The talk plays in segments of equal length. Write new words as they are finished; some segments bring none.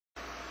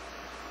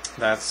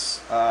That's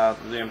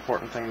the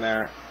important thing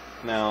there.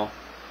 Now,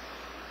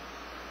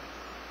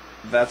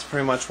 that's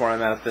pretty much where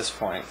I'm at this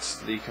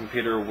point. The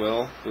computer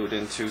will boot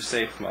into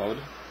safe mode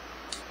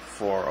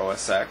for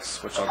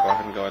OSX, which I'll go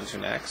ahead and go into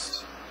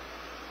next.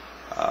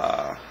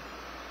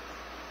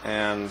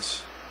 And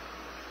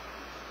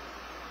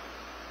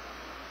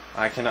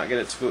I cannot get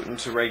it to boot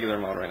into regular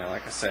mode right now.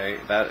 Like I say,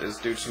 that is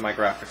due to my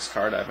graphics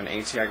card. I have an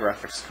ATI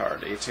graphics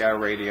card, ATI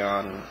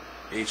Radeon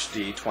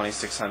HD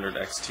 2600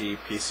 XT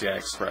PCI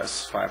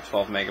Express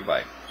 512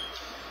 megabyte.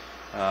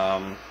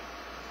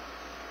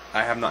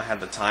 I have not had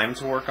the time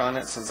to work on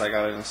it since I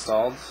got it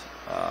installed.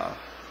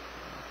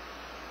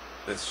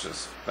 It's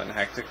just been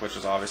hectic, which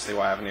is obviously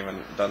why I haven't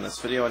even done this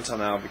video until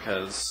now,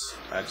 because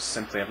I just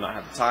simply have not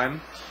had the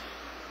time.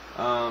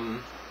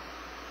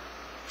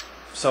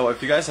 So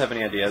if you guys have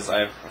any ideas,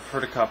 I've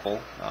heard a couple,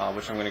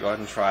 which I'm going to go ahead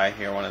and try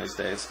here one of these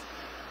days.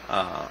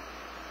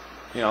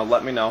 You know,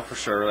 let me know for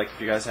sure. Like, if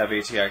you guys have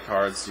ATI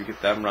cards, you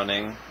get them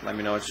running. Let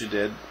me know what you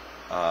did,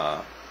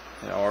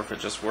 you know, or if it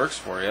just works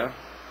for you.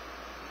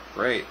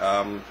 Great,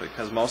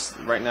 because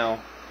right now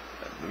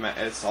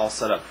it's all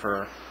set up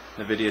for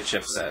NVIDIA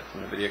chipset,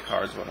 NVIDIA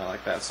cards, whatnot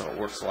like that, so it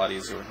works a lot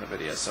easier with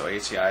NVIDIA. So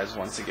ATI is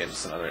once again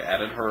just another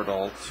added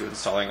hurdle to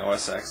installing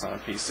OSX on a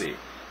PC.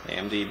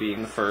 AMD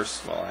being the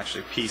first, well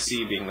actually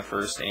PC being the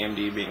first,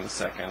 AMD being the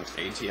second,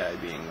 ATI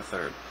being the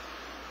third.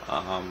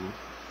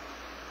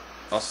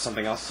 Also,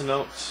 something else to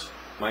note,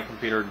 my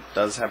computer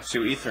does have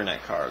two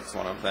Ethernet cards,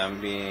 one of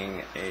them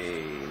being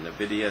a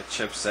NVIDIA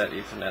chipset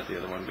Ethernet, the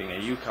other one being a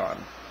Yukon.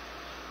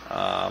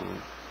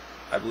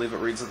 I believe it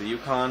reads with the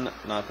Yukon,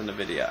 not the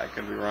NVIDIA. I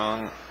could be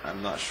wrong.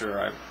 I'm not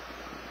sure. I've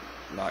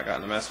not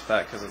gotten to mess with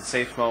that because in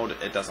safe mode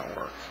it doesn't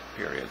work,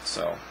 period.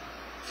 So,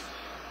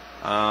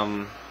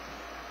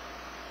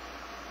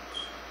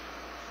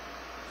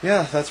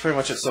 yeah, that's pretty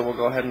much it. So we'll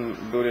go ahead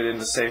and boot it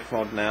into safe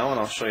mode now, and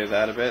I'll show you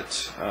that a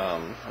bit.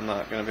 I'm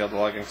not going to be able to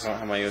log in because I don't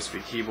have my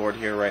USB keyboard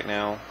here right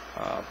now,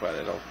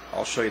 but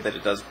I'll show you that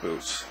it does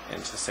boot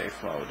into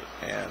safe mode,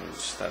 and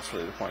that's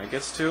really the point it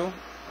gets to.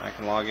 I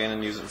can log in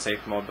and use it in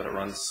safe mode, but it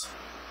runs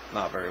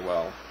not very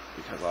well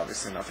because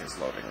obviously nothing's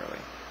loading really.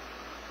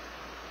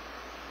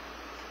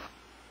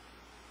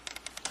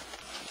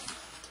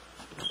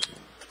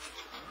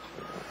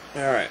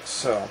 Alright,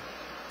 so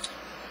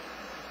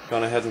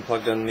gone ahead and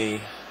plugged in the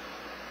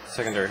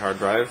secondary hard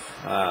drive.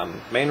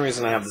 Main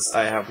reason I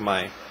have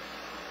my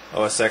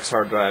OSX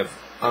hard drive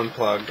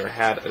unplugged, or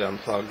had it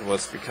unplugged,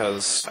 was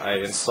because I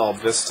installed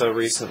Vista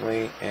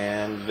recently,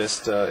 and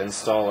Vista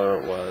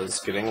installer was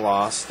getting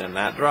lost in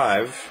that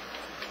drive.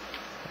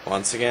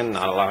 Once again,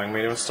 not allowing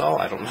me to install.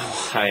 I don't know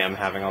why I am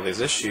having all these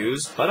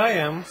issues, but I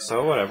am,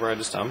 so whatever, I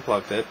just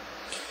unplugged it.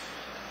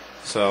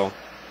 So,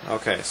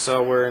 okay,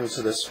 so we're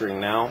into this screen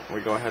now.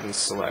 We go ahead and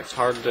select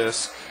hard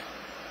disk.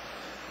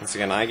 Once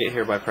again, I get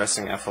here by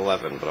pressing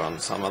F11, but on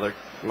some other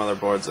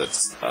motherboards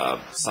it's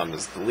some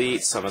is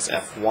delete, some is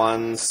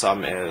F1,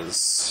 some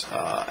is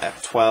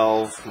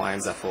F12,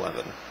 mine's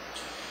F11.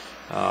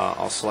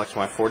 I'll select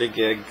my 40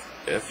 gig.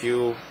 If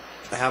you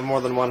have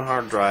more than one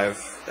hard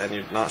drive and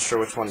you're not sure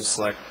which one to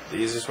select, the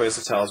easiest way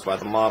to tell is by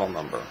the model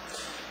number.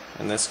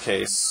 In this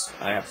case,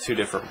 I have two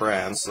different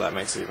brands, so that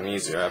makes it even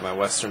easier. I have my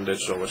Western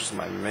Digital, which is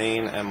my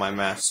main, and my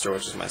Master,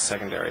 which is my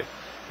secondary.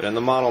 But in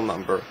the model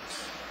number,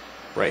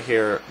 right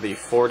here, the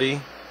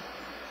 40,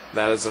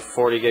 that is a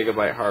 40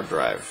 gigabyte hard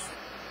drive,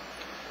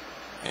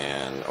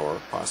 and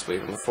or possibly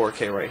even the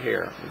 4K right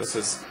here. This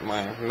is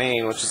my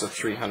main, which is a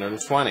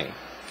 320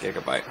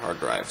 gigabyte hard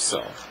drive.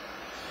 So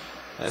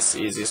that's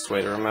the easiest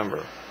way to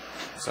remember.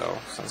 So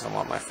since I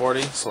want my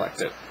 40,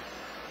 select it.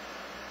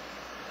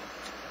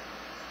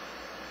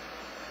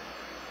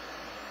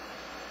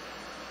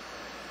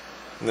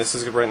 And this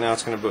is right now.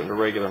 It's going to boot into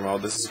regular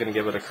mode. This is going to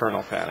give it a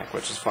kernel panic,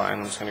 which is fine.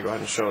 I'm just going to go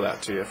ahead and show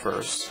that to you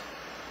first.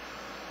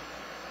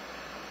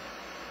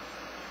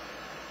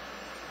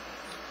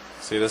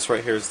 See, this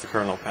right here is the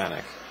kernel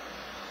panic.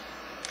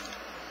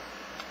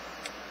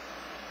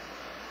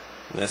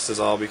 And this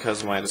is all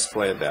because of my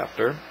display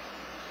adapter.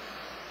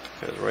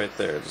 Because right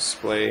there,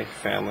 display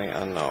family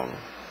unknown.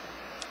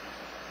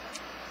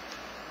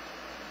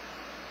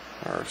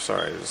 Or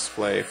sorry,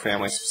 display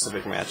family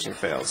specific matching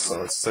fails.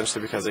 So it's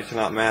essentially because it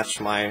cannot match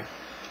my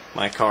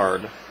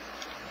card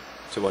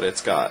to what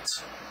it's got.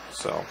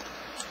 So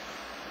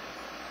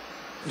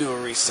do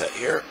a reset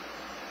here.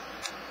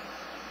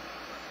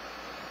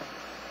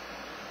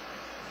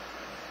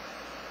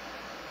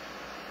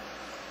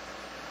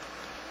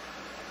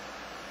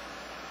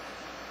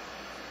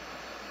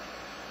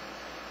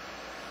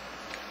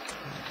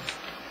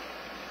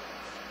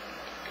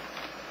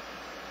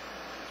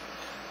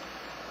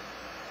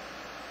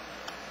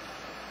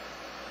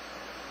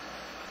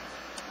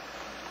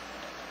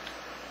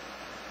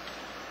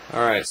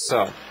 Alright,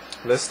 so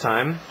this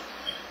time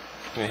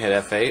I'm going to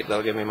hit F8.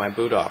 That'll give me my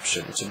boot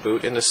option. To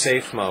boot into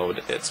safe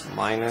mode, it's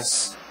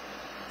 -X.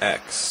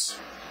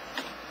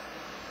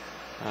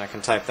 And I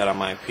can type that on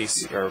my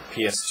PC or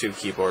PS2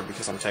 keyboard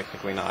because I'm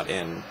technically not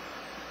in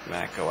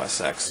Mac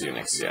OS X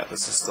Unix yet.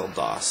 This is still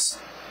DOS.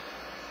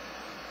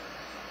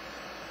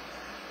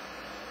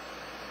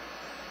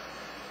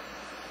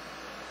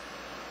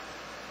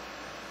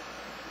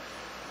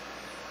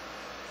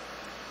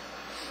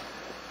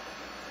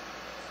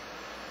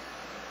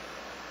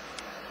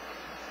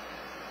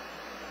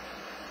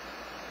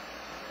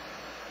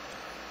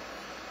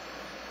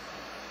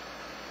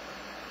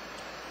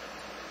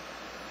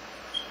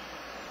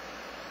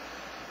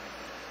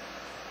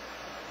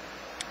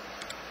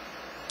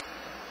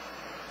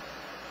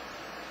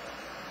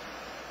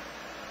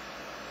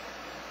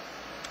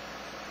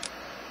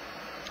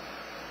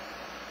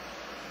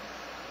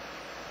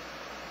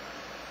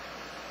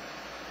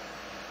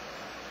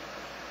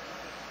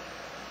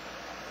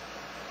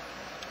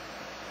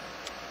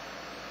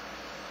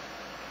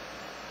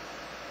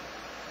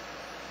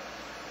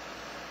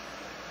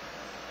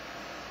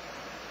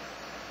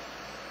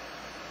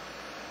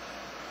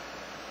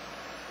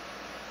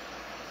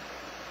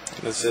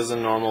 This is a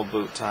normal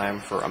boot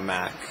time for a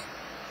Mac,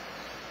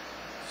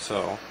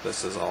 so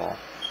this is all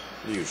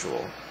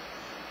usual.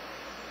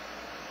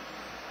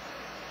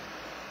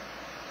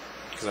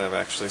 Because I've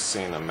actually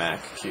seen a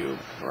Mac Cube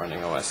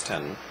running OS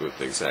X boot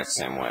the exact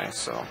same way,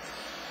 so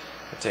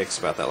it takes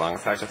about that long. In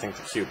fact, I think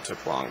the Cube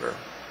took longer.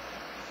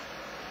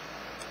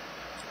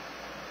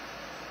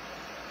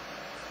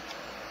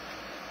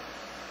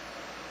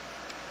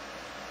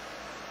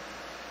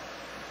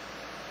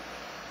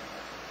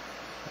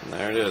 And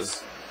there it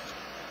is.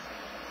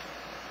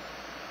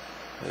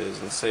 It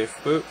is in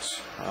safe boot.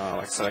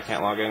 Like I said, I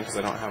can't log in because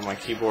I don't have my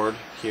keyboard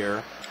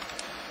here,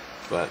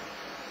 but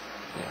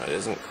you know, it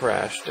isn't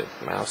crashed.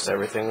 Mouse,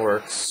 everything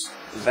works.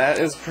 That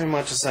is pretty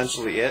much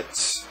essentially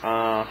it.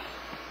 Like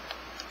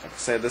I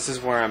said, this is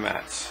where I'm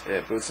at.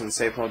 It boots in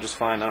safe mode just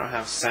fine. I don't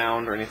have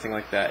sound or anything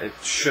like that. It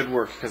should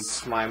work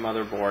because my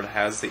motherboard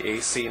has the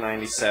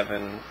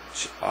AC97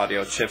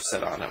 audio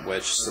chipset on it,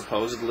 which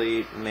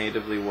supposedly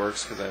natively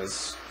works because that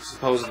is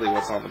supposedly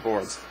what's on the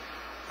boards.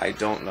 I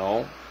don't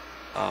know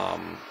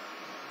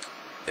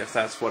if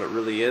that's what it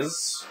really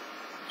is,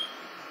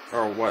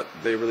 or what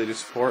they really do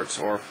support,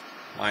 or if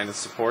mine is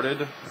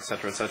supported,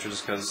 etc., etc.,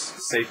 just because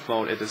safe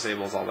mode, it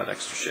disables all that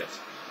extra shit.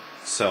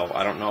 So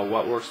I don't know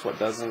what works, what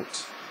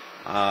doesn't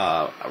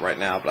right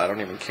now, but I don't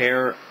even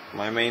care.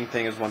 My main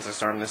thing is once I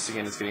start on this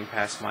again is getting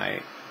past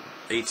my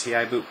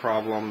ATI boot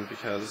problem,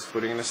 because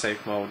booting into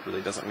safe mode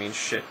really doesn't mean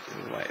shit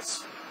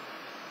anyways.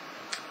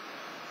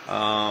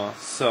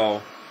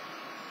 So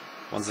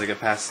once I get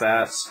past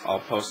that,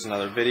 I'll post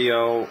another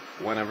video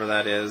whenever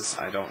that is.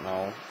 I don't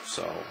know.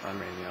 So I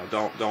mean, you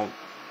know, don't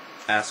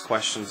ask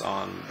questions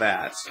on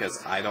that,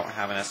 because I don't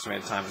have an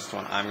estimated time as to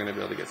when I'm going to be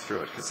able to get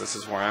through it, because this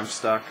is where I'm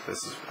stuck.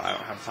 I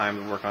don't have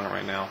time to work on it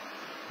right now.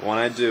 When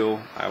I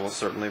do, I will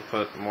certainly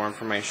put more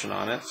information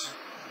on it.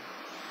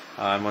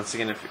 And once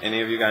again, if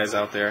any of you guys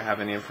out there have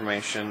any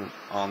information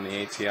on the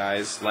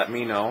ATIs, let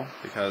me know,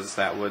 because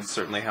that would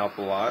certainly help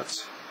a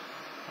lot.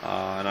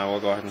 And I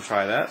will go ahead and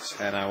try that,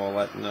 and I will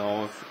let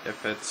know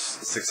if it's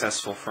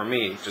successful for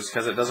me. Just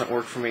because it doesn't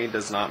work for me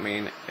does not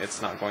mean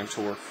it's not going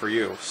to work for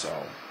you.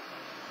 So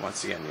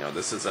once again, you know,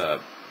 this is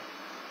a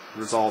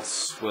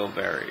results will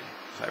vary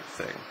type of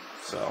thing.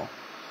 So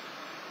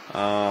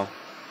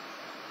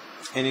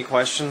any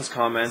questions,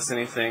 comments,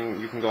 anything,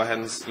 you can go ahead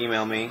and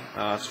email me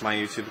to my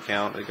YouTube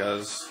account. It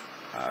goes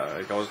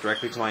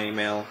directly to my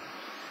email,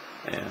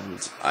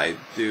 and I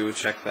do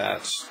check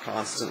that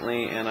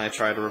constantly, and I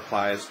try to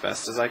reply as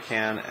best as I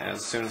can,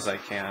 as soon as I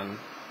can,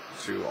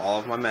 to all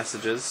of my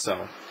messages. So if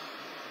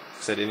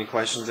you said any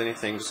questions,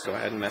 anything, just go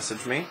ahead and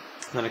message me.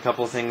 And then a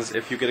couple of things: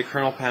 if you get a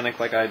kernel panic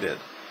like I did,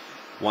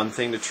 one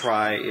thing to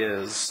try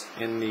is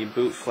in the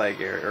boot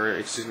flag area, or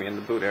excuse me, in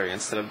the boot area,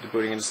 instead of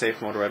booting into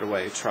safe mode right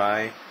away,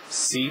 try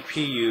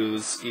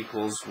CPUs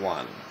equals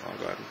 1. I'll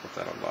go ahead and put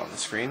that on the bottom of the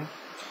screen.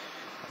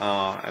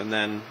 And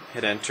then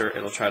hit enter,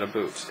 it'll try to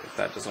boot. If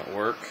that doesn't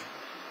work,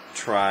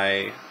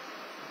 try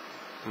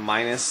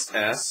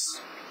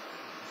 -S.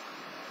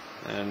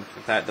 And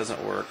if that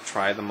doesn't work,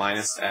 try the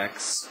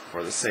 -X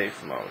for the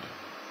safe mode.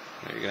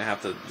 You're going to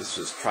have to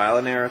just trial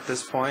and error at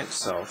this point,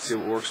 so see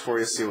what works for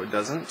you, see what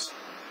doesn't.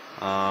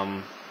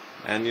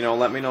 And, you know,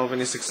 let me know of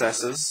any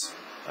successes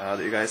that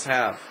you guys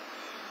have.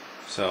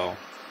 So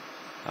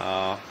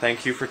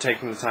thank you for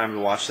taking the time to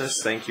watch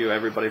this. Thank you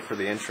everybody for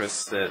the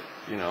interest that,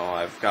 you know,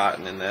 I've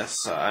gotten in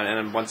this.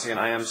 And once again,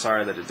 I am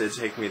sorry that it did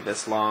take me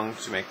this long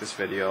to make this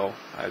video.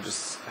 I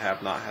just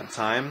have not had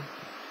time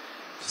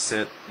to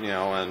sit, you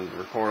know, and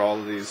record all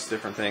of these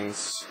different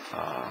things.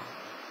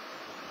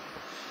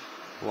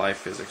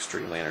 Life is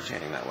extremely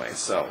entertaining that way.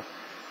 So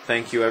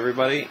thank you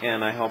everybody,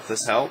 and I hope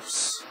this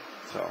helps.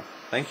 So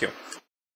thank you.